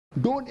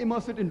Don't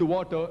immerse it into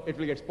water, it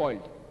will get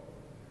spoiled.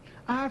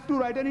 I have to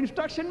write an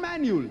instruction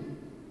manual.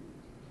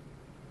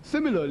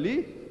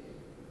 Similarly,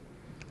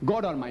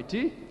 God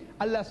Almighty,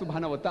 Allah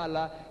subhanahu wa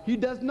ta'ala, He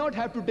does not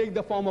have to take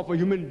the form of a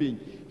human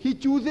being. He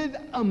chooses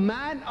a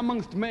man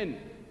amongst men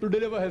to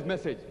deliver His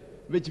message,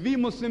 which we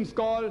Muslims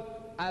call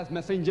as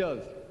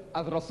messengers,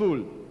 as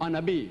Rasul, or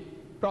Nabi,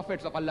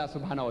 prophets of Allah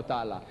subhanahu wa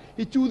ta'ala.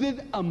 He chooses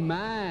a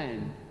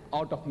man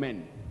out of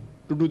men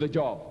to do the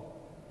job.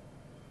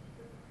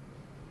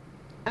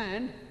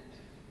 And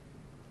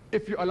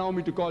if you allow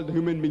me to call the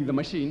human being the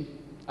machine,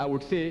 I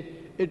would say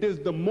it is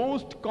the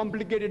most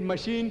complicated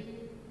machine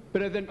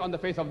present on the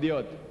face of the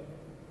earth.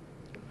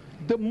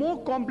 The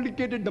more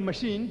complicated the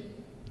machine,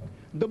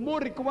 the more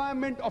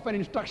requirement of an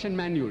instruction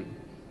manual.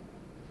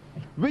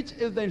 Which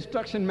is the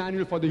instruction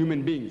manual for the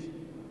human beings?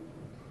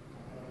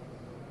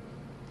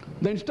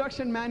 The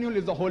instruction manual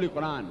is the Holy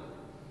Quran.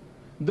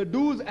 The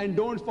do's and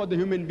don'ts for the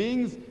human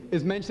beings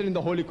is mentioned in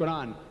the Holy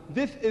Quran.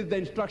 This is the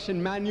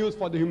instruction manuals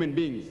for the human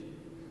beings.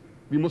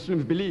 We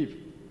Muslims believe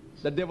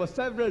that there were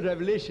several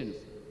revelations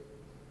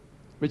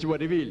which were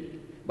revealed,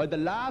 but the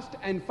last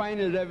and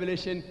final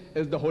revelation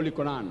is the Holy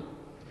Quran.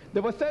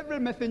 There were several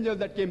messengers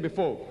that came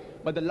before,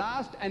 but the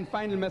last and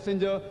final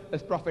messenger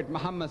is Prophet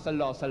Muhammad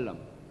sallallahu alaihi wasallam.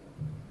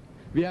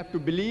 We have to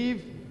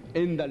believe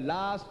in the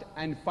last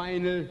and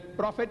final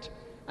prophet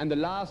and the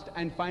last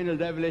and final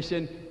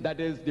revelation, that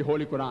is the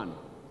Holy Quran.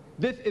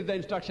 This is the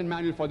instruction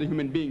manual for the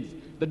human beings,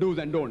 the do's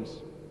and don'ts.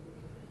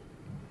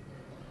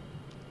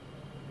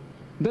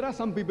 There are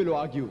some people who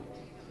argue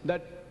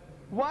that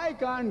why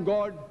can't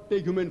God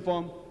take human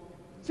form?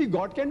 See,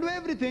 God can do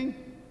everything.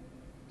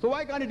 So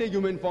why can't He take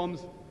human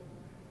forms?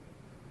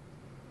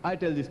 I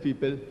tell these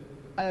people,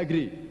 I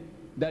agree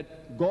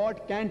that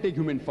God can take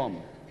human form.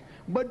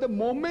 But the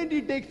moment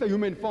He takes the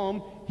human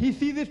form, He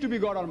ceases to be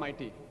God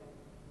Almighty.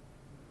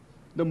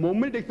 The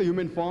moment He takes the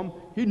human form,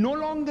 He no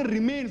longer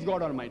remains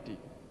God Almighty.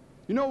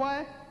 You know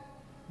why?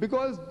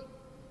 Because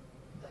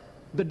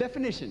the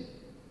definition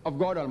of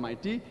God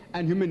Almighty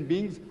and human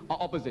beings are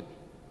opposite.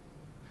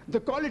 The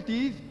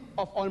qualities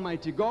of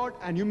Almighty God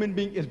and human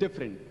being is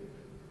different.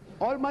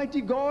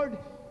 Almighty God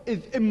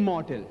is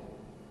immortal.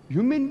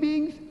 Human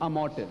beings are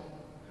mortal.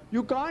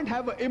 You can't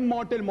have an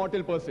immortal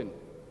mortal person.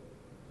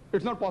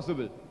 It's not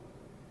possible.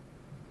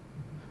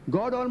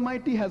 God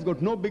Almighty has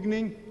got no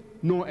beginning,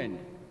 no end.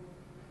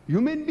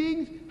 Human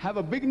beings have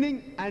a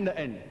beginning and an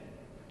end.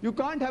 You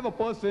can't have a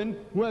person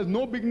who has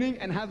no beginning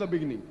and has a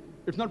beginning.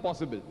 It's not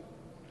possible.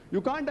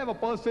 You can't have a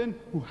person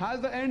who has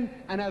an end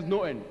and has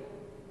no end.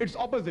 It's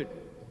opposite.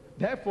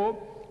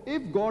 Therefore,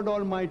 if God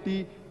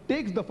Almighty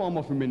takes the form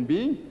of human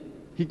being,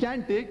 He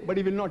can take, but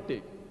He will not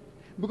take.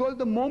 Because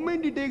the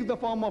moment He takes the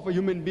form of a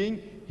human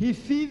being, He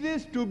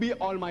ceases to be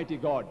Almighty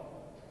God.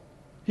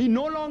 He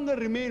no longer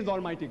remains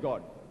Almighty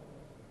God.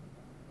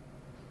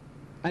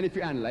 And if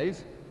you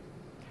analyze,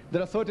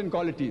 there are certain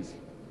qualities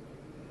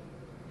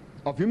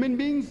of human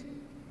beings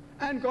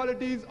and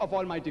qualities of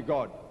Almighty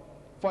God.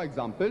 For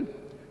example,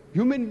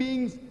 human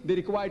beings, they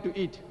require to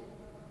eat.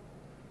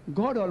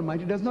 God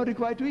Almighty does not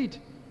require to eat.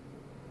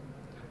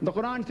 The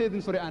Quran says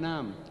in Surah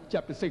An'am,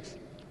 chapter 6,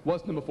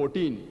 verse number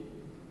 14,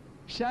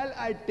 shall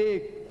I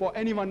take for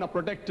anyone a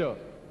protector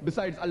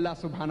besides Allah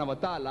subhanahu wa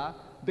ta'ala,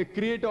 the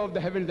creator of the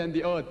heavens and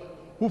the earth,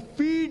 who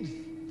feeds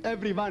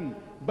everyone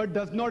but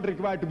does not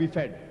require to be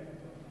fed?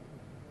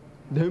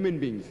 The human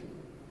beings,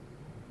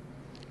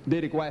 they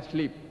require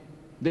sleep,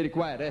 they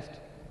require rest.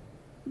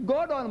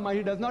 God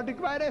Almighty does not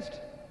require rest.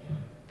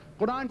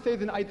 Quran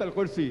says in Ayat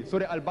al-Kursi,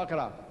 Surah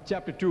Al-Baqarah,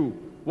 chapter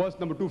 2, verse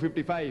number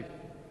 255,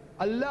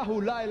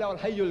 Allahu la ilaha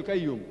al-hayyul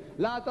qayyum,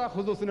 la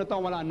ta'khudhu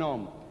sinatan wa la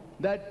nawm,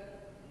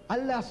 that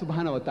Allah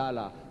subhanahu wa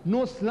ta'ala,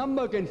 no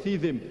slumber can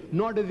seize Him,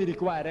 nor does He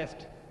require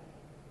rest.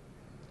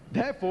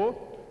 Therefore,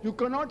 you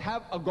cannot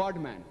have a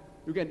God-man.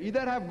 You can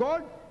either have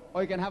God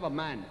or you can have a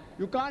man.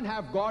 You can't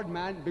have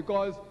God-man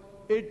because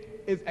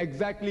it is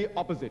exactly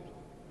opposite.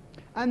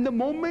 And the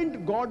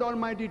moment God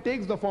Almighty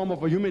takes the form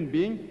of a human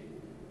being,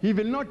 He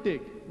will not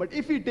take. But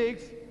if He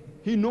takes,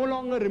 He no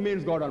longer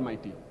remains God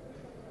Almighty.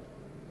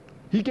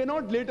 He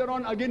cannot later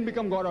on again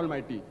become God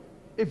Almighty.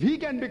 If He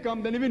can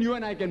become, then even you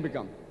and I can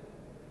become.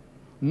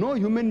 No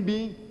human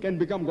being can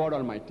become God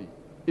Almighty.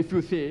 If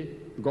you say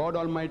God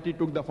Almighty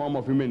took the form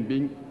of human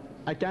being,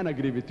 I can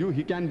agree with you,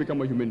 He can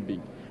become a human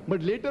being.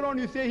 But later on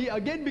you say He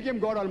again became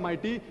God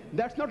Almighty,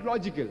 that's not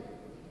logical.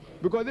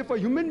 Because if a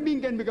human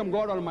being can become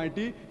God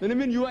Almighty, then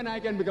even you and I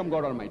can become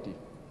God Almighty.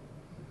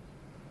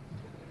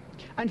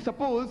 And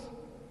suppose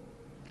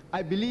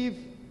I believe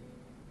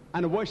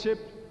and worship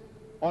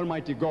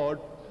Almighty God,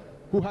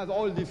 who has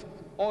all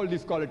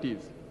these qualities,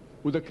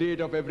 who is the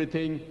creator of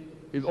everything,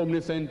 is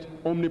omniscient,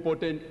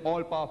 omnipotent,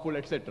 all-powerful,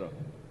 etc.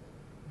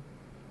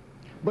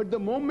 But the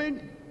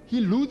moment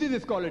He loses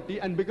His quality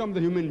and becomes a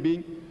human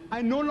being,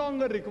 I no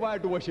longer require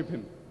to worship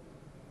Him.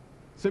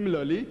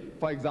 Similarly,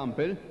 for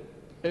example,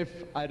 if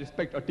I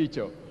respect a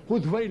teacher who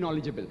is very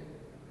knowledgeable,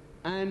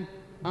 and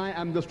I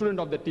am the student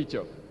of the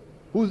teacher,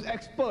 who is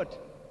expert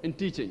in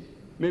teaching,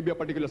 maybe a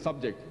particular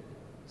subject,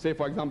 say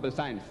for example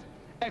science,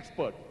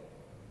 expert.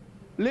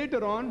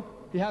 Later on,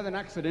 he has an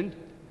accident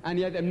and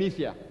he has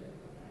amnesia.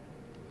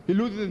 He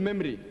loses his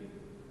memory.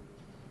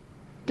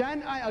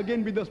 Can I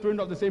again be the student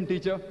of the same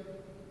teacher?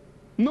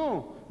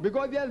 No,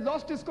 because he has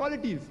lost his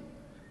qualities.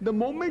 The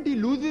moment he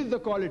loses the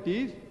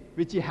qualities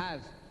which he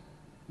has,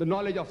 the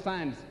knowledge of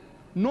science,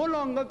 no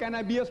longer can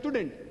I be a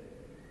student.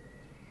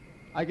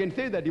 I can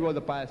say that he was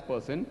a pious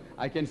person,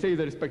 I can say he's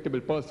a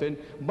respectable person,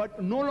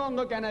 but no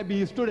longer can I be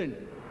his student.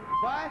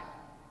 Why?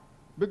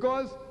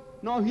 Because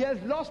now he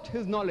has lost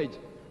his knowledge.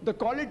 The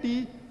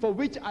quality for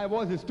which I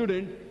was his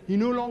student, he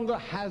no longer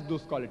has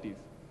those qualities.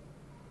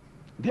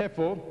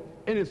 Therefore,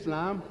 in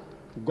Islam,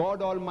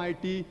 God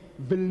Almighty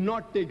will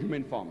not take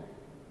human form.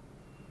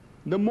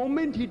 The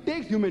moment he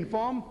takes human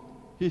form,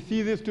 he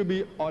ceases to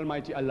be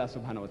Almighty Allah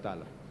subhanahu wa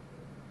ta'ala.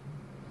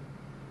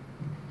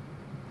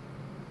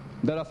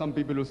 There are some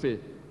people who say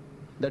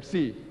that,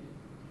 see,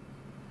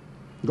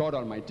 God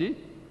Almighty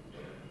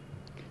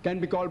can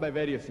be called by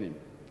various names.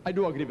 I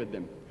do agree with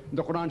them.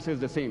 The Quran says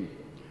the same.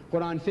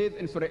 Quran says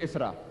in Surah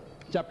Isra,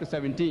 chapter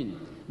 17,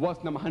 verse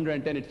number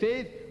 110, it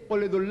says,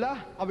 Qulidullah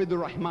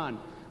awidur Rahman,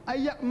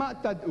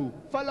 ayya'ma tad'u,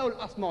 falawul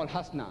asma'ul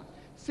hasna.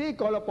 Say,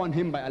 call upon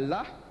him by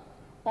Allah,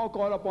 or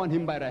call upon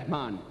him by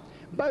Rahman.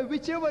 By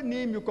whichever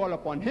name you call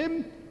upon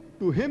him,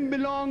 to him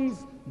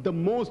belongs the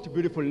most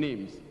beautiful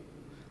names.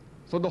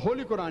 So the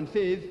Holy Quran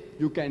says,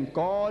 you can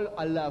call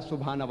Allah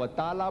subhanahu wa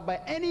ta'ala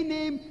by any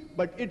name,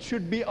 but it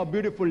should be a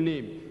beautiful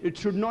name. It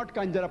should not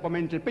conjure up a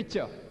mental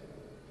picture.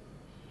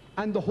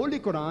 And the Holy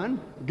Quran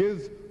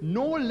gives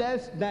no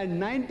less than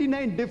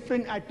 99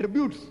 different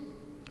attributes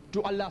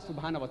to Allah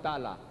subhanahu wa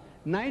ta'ala.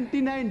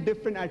 99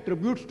 different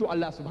attributes to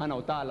Allah subhanahu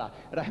wa ta'ala.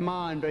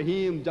 Rahman,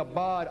 Rahim,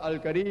 Jabbar,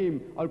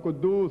 Al-Karim,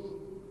 Al-Quddus,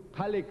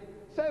 Khalik,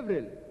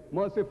 several.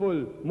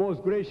 Merciful,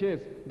 most gracious,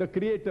 the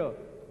Creator.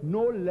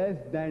 No less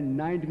than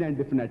 99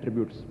 different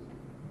attributes.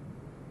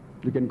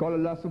 You can call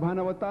Allah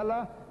subhanahu wa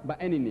ta'ala by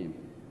any name.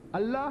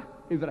 Allah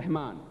is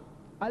Rahman.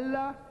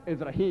 Allah is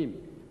Rahim.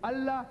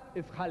 Allah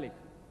is Khalik.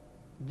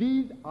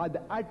 These are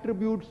the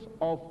attributes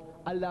of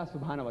Allah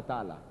subhanahu wa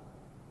ta'ala.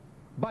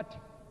 But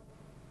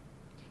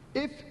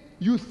if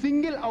you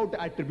single out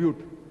the attribute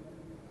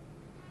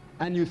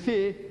and you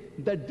say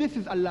that this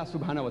is Allah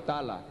subhanahu wa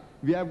ta'ala,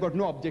 we have got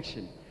no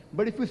objection.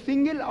 But if you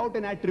single out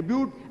an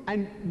attribute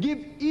and give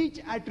each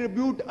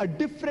attribute a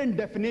different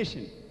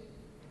definition,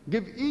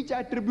 give each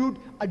attribute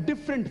a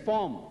different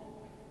form,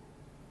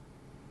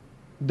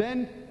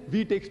 then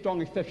we take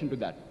strong exception to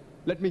that.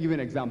 Let me give you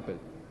an example.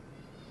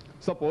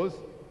 Suppose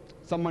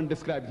someone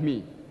describes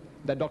me,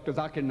 that Dr.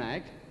 Zakir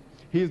Naik,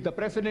 he is the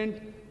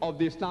president of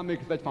the Islamic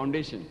Research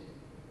Foundation.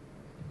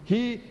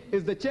 He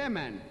is the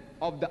chairman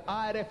of the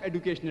IRF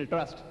Educational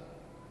Trust.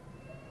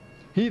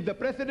 He is the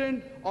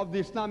president of the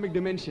Islamic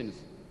Dimensions.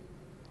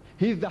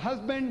 He is the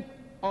husband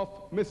of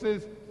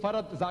Mrs.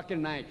 Farhat Zakir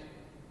Naik.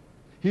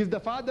 He is the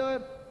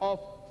father of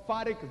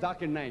Farik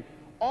Zakir Naik.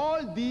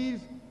 All these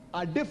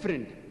are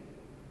different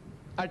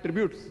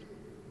attributes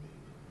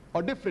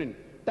or different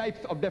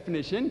types of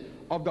definition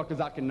of Dr.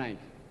 Zakir Naik.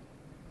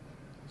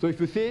 So if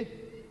you say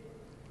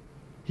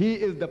he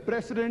is the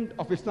president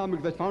of Islamic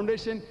Research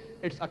Foundation,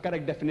 it's a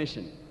correct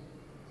definition.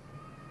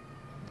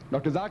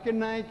 Dr. Zakir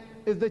Naik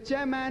is the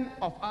chairman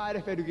of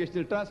IRF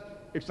Educational Trust,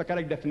 it's a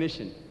correct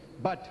definition.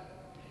 But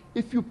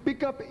if you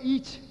pick up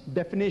each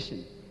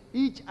definition,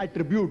 each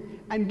attribute,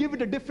 and give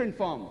it a different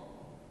form,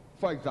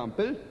 for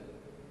example,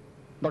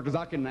 Dr.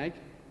 Zakir Naik,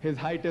 his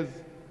height is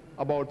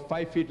about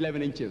 5 feet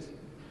 11 inches.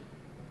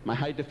 My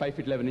height is 5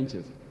 feet 11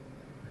 inches.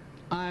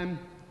 I am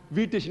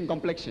wheatish in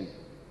complexion.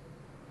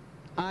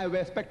 I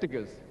wear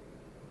spectacles.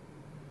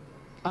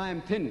 I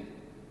am thin.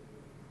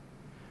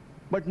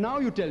 But now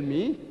you tell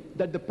me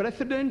that the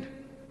president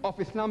of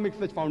Islamic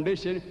Research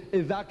Foundation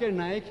is Zakir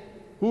Naik,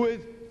 who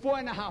is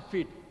 4.5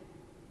 feet.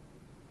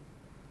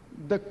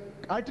 The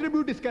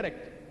attribute is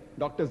correct.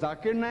 Dr.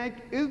 Zakir Naik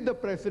is the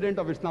president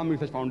of Islamic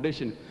Research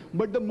Foundation.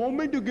 But the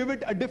moment you give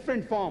it a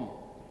different form,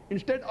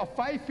 instead of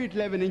 5 feet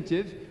 11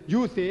 inches,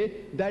 you say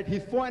that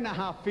he's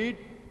 4.5 feet,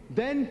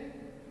 then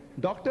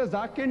Dr.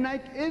 Zakir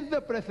Naik is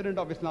the president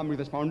of Islamic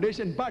Research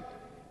Foundation, but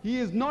he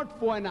is not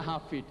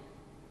 4.5 feet.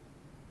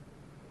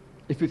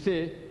 If you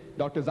say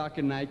Dr.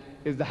 Zakir Naik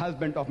is the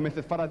husband of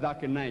Mrs. Farhat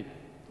Zakir Naik,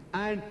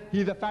 and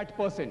he's a fat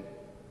person,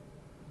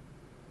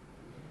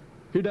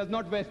 he does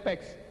not wear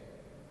specs.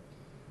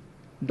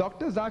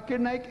 Dr. Zakir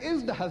Naik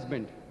is the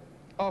husband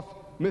of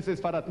Mrs.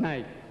 Farhat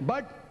Naik,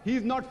 but he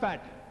is not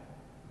fat.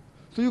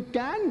 So you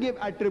can give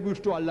attributes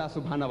to Allah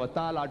subhanahu wa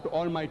ta'ala, to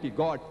Almighty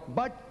God,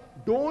 but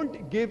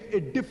don't give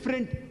it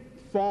different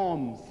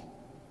forms.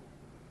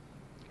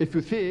 If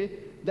you say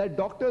that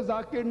Dr.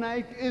 Zakir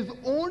Naik is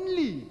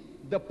only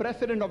the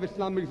president of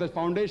Islamic Research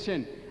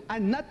Foundation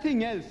and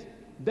nothing else,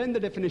 then the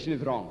definition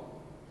is wrong.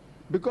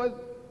 Because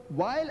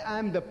while I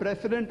am the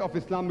president of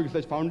Islamic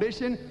Research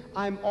Foundation,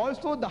 I am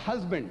also the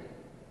husband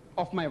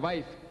of my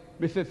wife,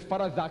 Mrs.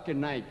 Farhat Zakir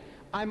Naik.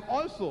 I am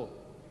also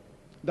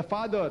the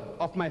father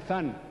of my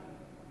son,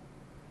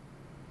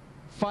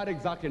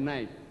 Farik Zakir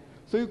Naik.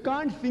 So you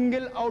can't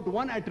single out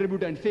one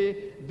attribute and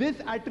say, this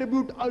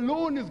attribute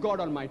alone is God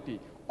Almighty.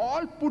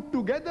 all put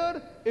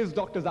together is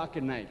Dr.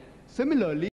 Zakir Naik. Similarly,